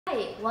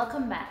Hi,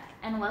 welcome back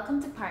and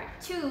welcome to part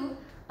 2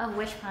 of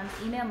Wishpond's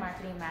Email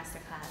Marketing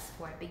Masterclass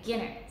for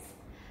Beginners.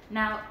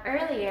 Now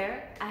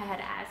earlier I had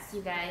asked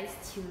you guys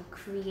to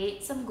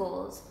create some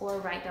goals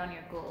or write down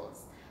your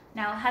goals.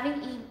 Now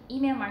having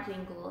email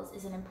marketing goals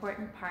is an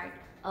important part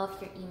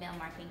of your email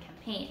marketing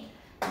campaign.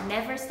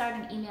 Never start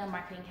an email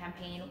marketing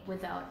campaign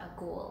without a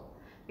goal.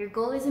 Your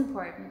goal is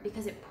important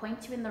because it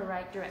points you in the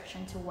right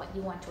direction to what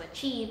you want to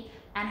achieve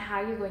and how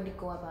you're going to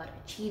go about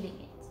achieving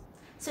it.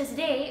 So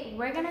today,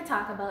 we're going to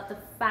talk about the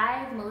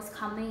 5 most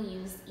commonly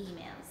used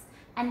emails.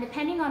 And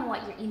depending on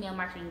what your email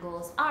marketing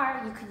goals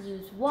are, you could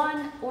use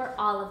one or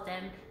all of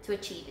them to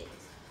achieve it.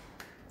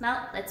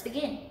 Now, let's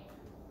begin.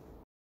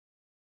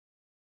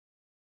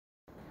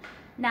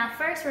 Now,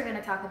 first, we're going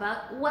to talk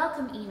about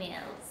welcome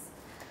emails.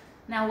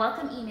 Now,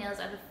 welcome emails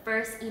are the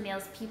first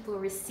emails people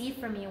receive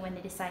from you when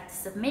they decide to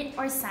submit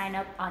or sign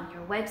up on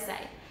your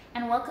website.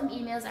 And welcome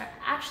emails are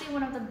actually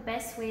one of the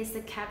best ways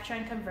to capture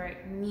and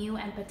convert new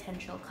and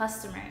potential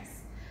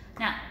customers.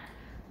 Now,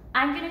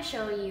 I'm going to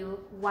show you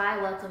why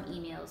welcome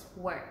emails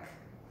work.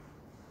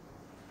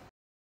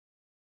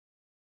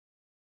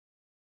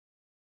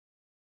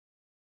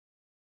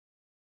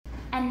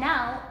 And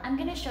now, I'm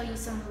going to show you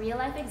some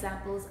real-life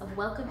examples of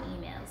welcome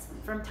emails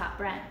from top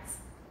brands.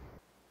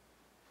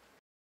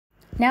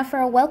 Now for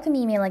a welcome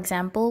email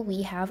example,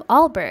 we have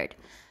Allbird.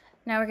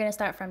 Now we're going to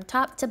start from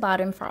top to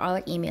bottom for all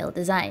our email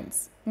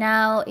designs.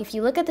 Now, if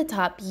you look at the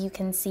top, you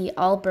can see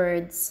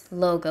Allbird's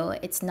logo.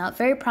 It's not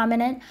very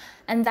prominent,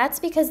 and that's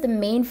because the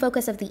main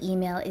focus of the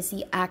email is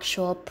the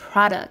actual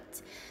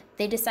product.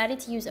 They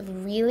decided to use a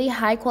really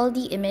high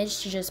quality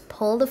image to just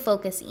pull the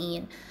focus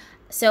in.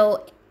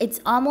 So it's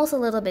almost a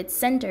little bit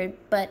centered,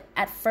 but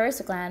at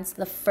first glance,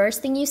 the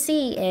first thing you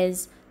see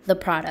is the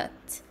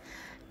product.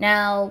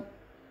 Now,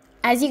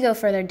 as you go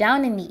further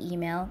down in the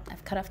email,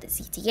 I've cut off the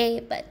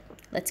CTA, but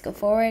let's go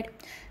forward.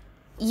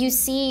 You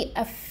see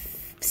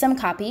some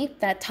copy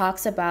that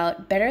talks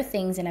about better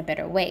things in a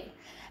better way.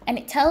 And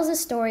it tells a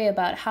story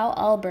about how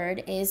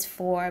Allbird is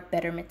for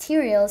better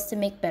materials to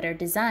make better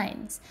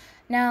designs.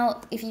 Now,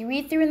 if you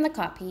read through in the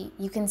copy,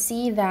 you can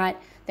see that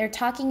they're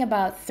talking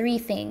about 3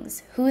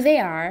 things: who they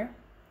are,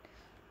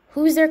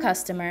 who's their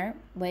customer,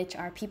 which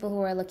are people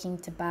who are looking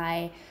to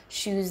buy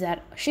shoes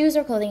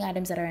or clothing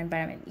items that are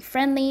environmentally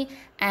friendly,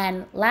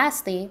 and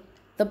lastly,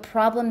 the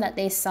problem that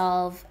they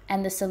solve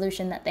and the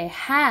solution that they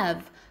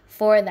have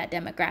for that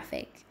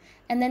demographic.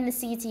 And then the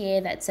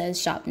CTA that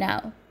says shop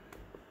now.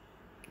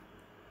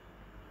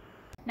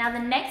 Now the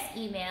next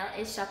email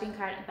is shopping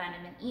cart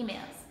abandonment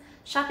emails.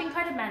 Shopping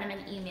cart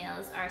abandonment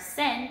emails are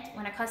sent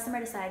when a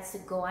customer decides to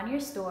go on your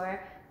store,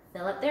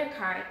 fill up their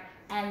cart,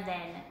 and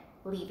then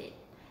leave it.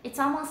 It's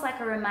almost like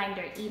a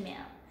reminder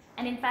email.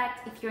 And in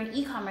fact, if you're an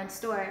e-commerce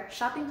store,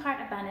 shopping cart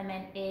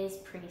abandonment is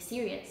pretty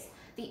serious.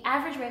 The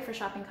average rate for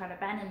shopping cart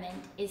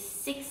abandonment is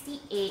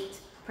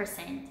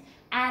 68%.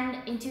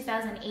 And in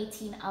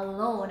 2018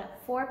 alone,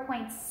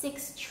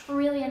 $4.6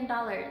 trillion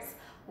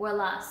were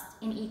lost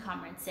in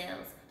e-commerce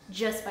sales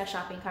just by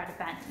shopping cart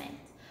abandonment.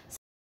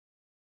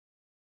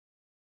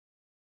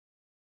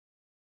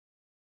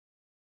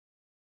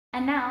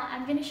 And now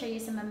I'm going to show you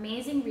some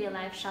amazing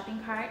real-life shopping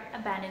cart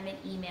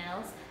abandonment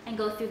emails and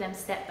go through them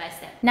step by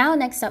step. Now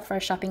next up for a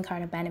shopping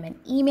cart abandonment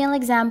email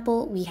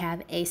example, we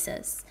have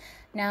ASOS.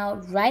 Now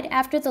right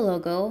after the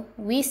logo,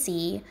 we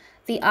see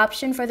the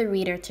option for the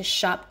reader to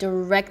shop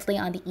directly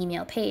on the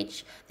email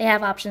page. They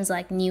have options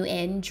like new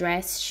in,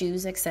 dress,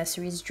 shoes,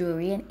 accessories,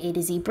 jewelry, and A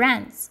to Z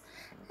brands.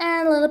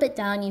 And a little bit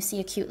down, you see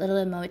a cute little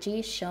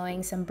emoji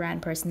showing some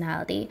brand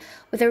personality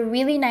with a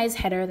really nice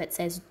header that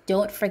says,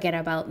 "Don't forget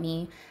about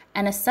me,"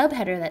 and a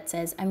subheader that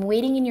says, "I'm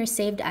waiting in your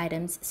saved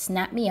items,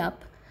 snap me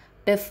up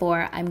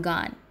before I'm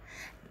gone."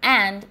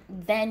 And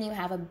then you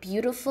have a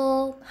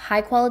beautiful,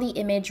 high quality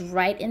image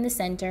right in the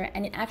center,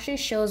 and it actually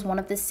shows one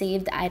of the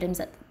saved items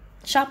that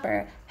the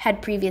shopper had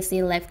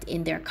previously left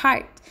in their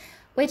cart,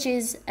 which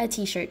is a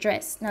t-shirt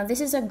dress. Now, this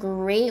is a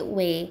great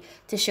way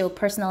to show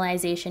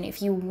personalization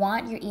if you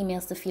want your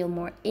emails to feel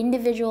more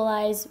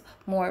individualized,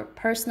 more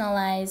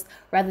personalized,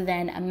 rather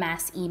than a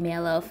mass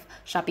email of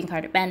shopping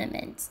cart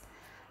abandonment.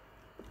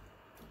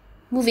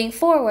 Moving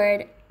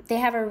forward, they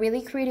have a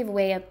really creative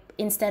way of,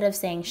 instead of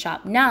saying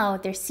shop now,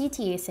 their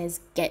CTA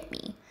says get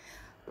me,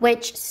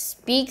 which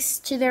speaks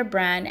to their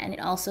brand, and it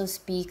also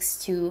speaks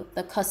to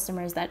the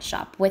customers that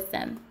shop with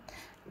them.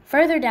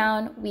 Further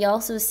down, we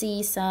also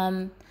see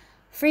some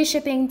free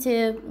shipping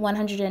to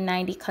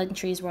 190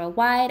 countries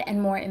worldwide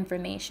and more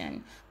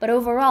information. But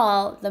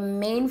overall, the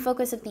main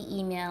focus of the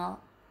email,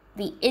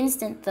 the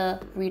instant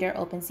the reader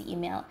opens the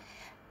email,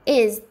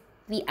 is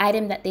the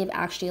item that they've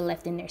actually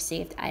left in their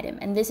saved item.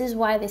 And this is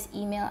why this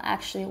email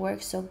actually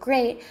works so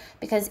great,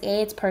 because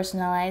A, it's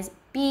personalized,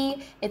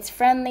 B, it's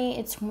friendly,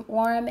 it's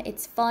warm,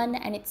 it's fun,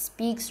 and it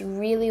speaks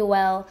really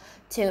well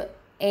to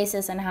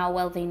ASOS and how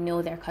well they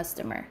know their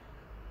customer.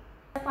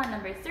 Step on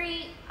number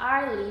 3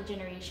 are lead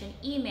generation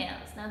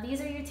emails. Now these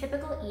are your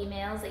typical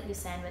emails that you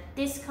send with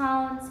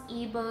discounts,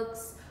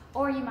 ebooks,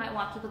 or you might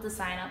want people to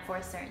sign up for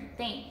a certain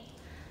thing.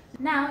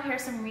 Now,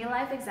 here's some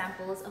real-life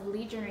examples of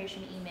lead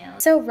generation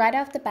emails. So right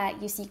off the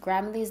bat, you see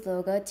Grammarly's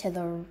logo to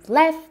the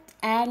left,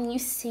 and you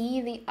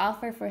see the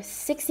offer for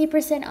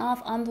 60%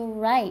 off on the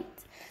right.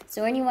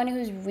 So anyone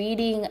who's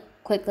reading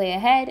quickly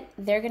ahead,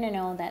 they're gonna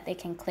know that they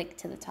can click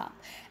to the top.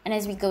 And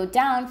as we go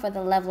down for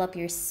the Level Up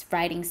Your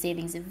Writing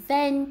Savings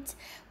event,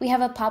 we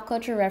have a pop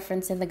culture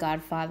reference in The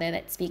Godfather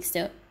that speaks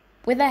to,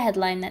 with a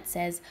headline that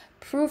says,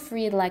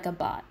 "Proofread like a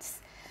boss."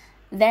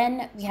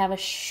 Then we have a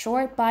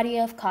short body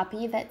of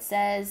copy that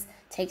says,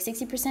 "Take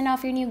 60%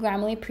 off your new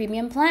Grammarly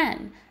premium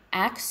plan.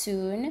 Act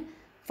soon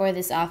for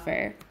this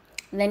offer."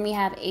 Then we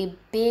have a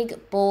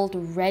big,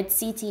 bold red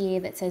CTA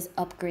that says,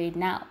 "Upgrade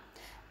now."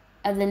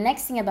 The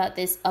next thing about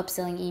this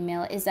upselling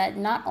email is that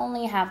not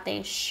only have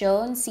they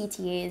shown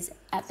CTAs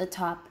at the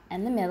top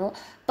and the middle,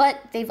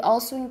 but they've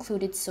also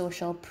included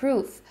social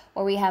proof,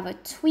 or we have a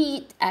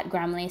tweet at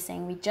Grammarly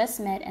saying, "We just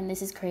met and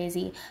this is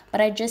crazy,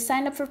 but I just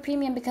signed up for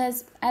premium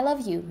because I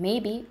love you."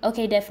 Maybe,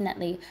 okay,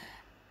 definitely,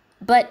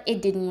 but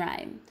it didn't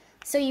rhyme.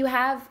 So you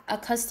have a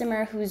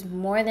customer who's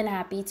more than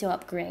happy to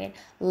upgrade,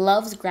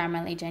 loves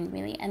Grammarly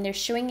genuinely, and they're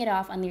showing it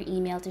off on their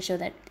email to show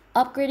that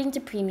upgrading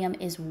to premium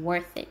is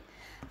worth it.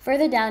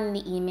 Further down in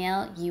the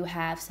email, you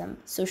have some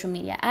social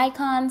media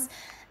icons,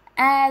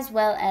 as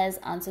well as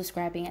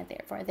unsubscribing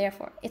and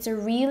therefore. It's a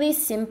really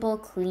simple,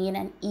 clean,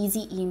 and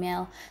easy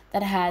email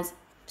that has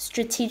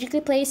strategically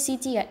placed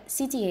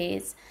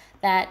CTAs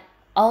that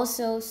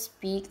also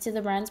speak to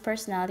the brand's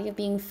personality of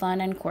being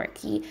fun and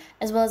quirky,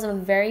 as well as a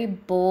very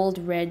bold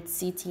red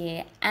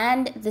CTA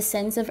and the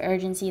sense of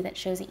urgency that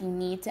shows that you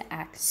need to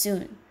act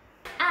soon.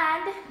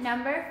 And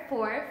number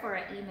 4 for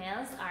our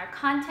emails are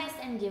contest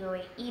and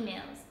giveaway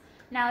emails.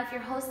 Now, if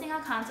you're hosting a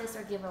contest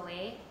or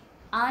giveaway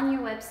on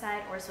your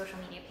website or social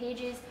media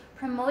pages,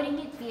 promoting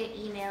it via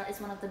email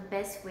is one of the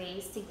best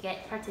ways to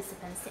get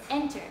participants to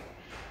enter.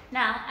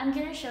 Now, I'm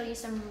going to show you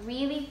some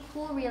really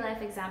cool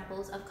real-life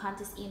examples of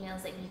contest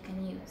emails that you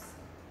can use.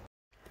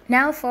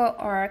 Now for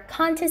our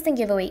contest and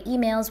giveaway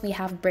emails, we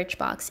have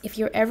Bridgebox. If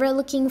you're ever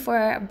looking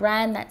for a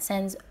brand that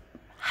sends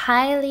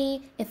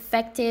highly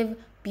effective,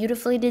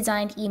 beautifully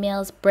designed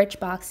emails,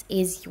 Bridgebox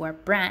is your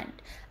brand.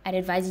 I'd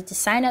advise you to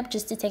sign up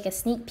just to take a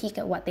sneak peek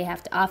at what they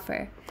have to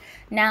offer.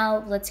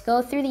 Now let's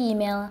go through the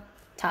email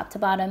top to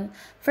bottom.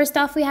 First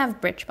off, we have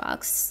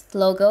Bridgebox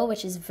logo,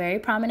 which is very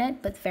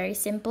prominent but very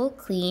simple,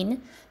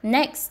 clean.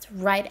 Next,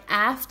 right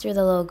after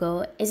the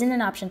logo isn't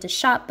an option to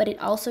shop, but it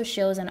also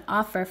shows an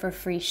offer for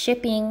free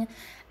shipping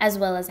as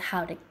well as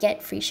how to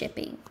get free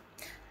shipping.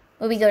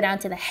 When we go down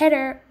to the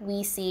header,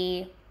 we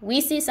see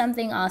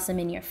something awesome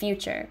in your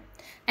future.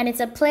 And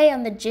it's a play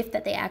on the GIF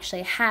that they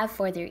actually have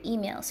for their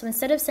email. So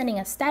instead of sending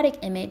a static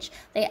image,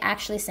 they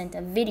actually sent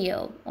a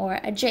video or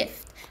a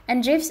GIF.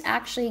 And GIFs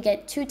actually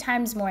get 2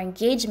 times more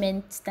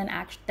engagement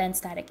than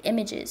static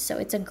images. So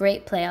it's a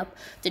great play up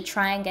to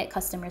try and get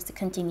customers to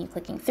continue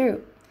clicking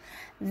through.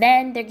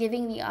 Then they're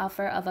giving the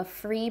offer of a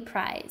free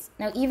prize.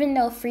 Now, even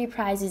though free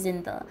prize is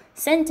in the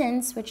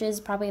sentence, which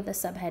is probably the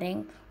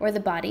subheading or the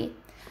body,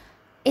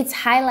 it's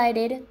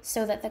highlighted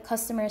so that the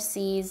customer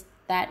sees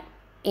that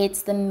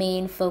it's the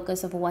main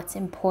focus of what's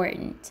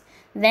important.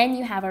 Then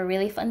you have a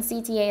really fun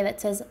CTA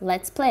that says,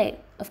 "Let's play."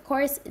 Of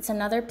course, it's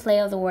another play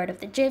of the word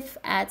of the GIF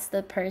as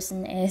the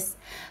person is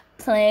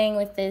playing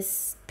with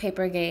this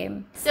paper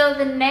game. So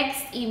the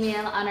next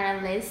email on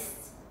our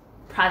list,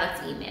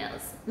 product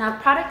emails. Now,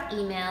 product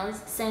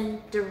emails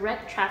send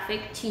direct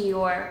traffic to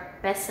your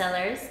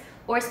bestsellers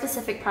or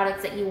specific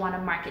products that you want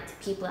to market to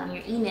people on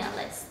your email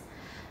list.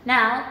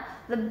 Now,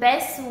 the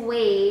best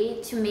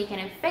way to make an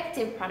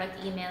effective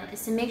product email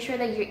is to make sure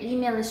that your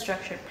email is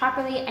structured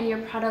properly and your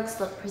products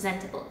look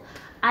presentable.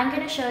 I'm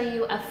going to show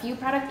you a few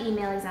product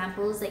email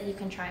examples that you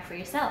can try for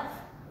yourself.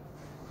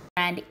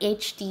 And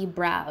HD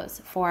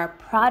Browse for a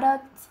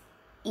product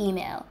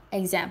email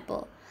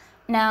example.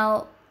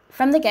 Now,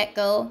 from the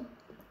get-go,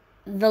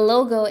 the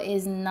logo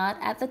is not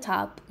at the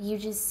top. You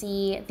just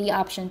see the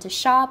option to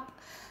shop.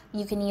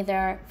 You can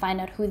either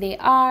find out who they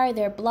are,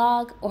 their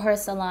blog, or a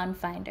salon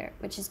finder,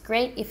 which is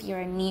great if you're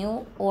a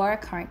new or a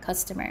current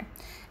customer.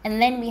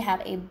 And then we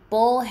have a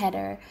bold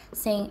header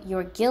saying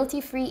your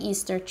guilty-free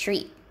Easter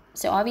treat.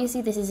 So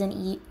obviously this is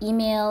an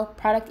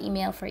product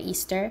email for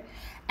Easter.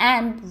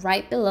 And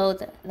right below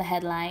the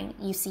headline,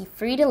 you see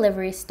free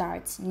delivery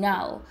starts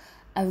now.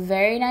 A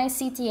very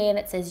nice CTA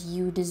that says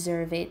you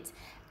deserve it.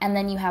 And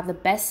then you have the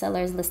best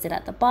sellers listed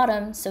at the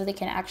bottom so they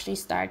can actually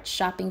start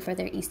shopping for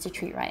their Easter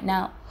treat right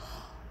now.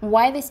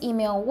 Why this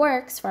email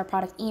works for a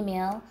product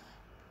email: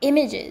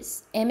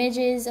 images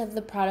of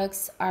the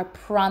products are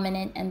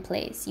prominent in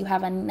place. You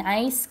have a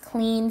nice,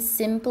 clean,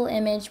 simple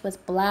image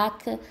with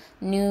black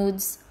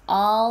nudes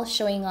all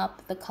showing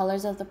up, the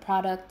colors of the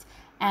product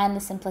and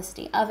the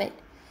simplicity of it,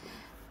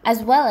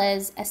 as well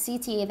as a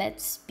CTA that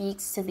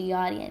speaks to the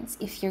audience.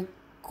 If you're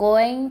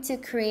going to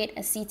create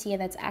a CTA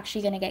that's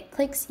actually going to get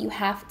clicks, you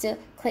have to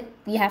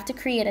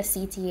create a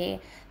CTA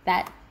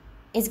that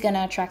is going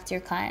to attract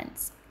your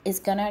clients, is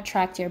going to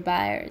attract your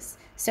buyers.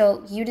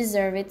 So you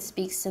deserve it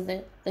speaks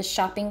to the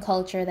shopping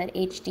culture that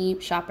HD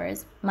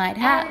shoppers might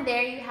have. And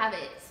there you have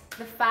it.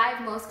 The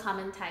 5 most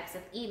common types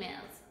of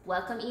emails: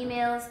 welcome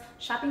emails,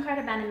 shopping cart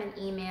abandonment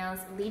emails,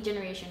 lead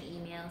generation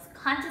emails,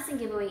 contest and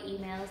giveaway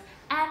emails,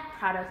 and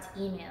product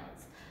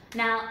emails.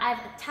 Now, I've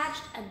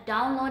attached a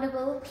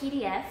downloadable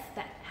PDF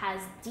that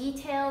has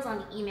details on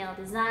the email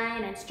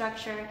design and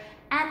structure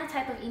and the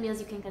type of emails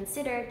you can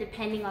consider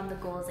depending on the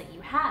goals that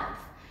you have.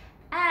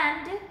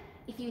 And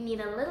if you need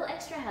a little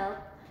extra help,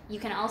 you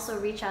can also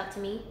reach out to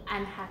me.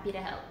 I'm happy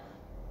to help.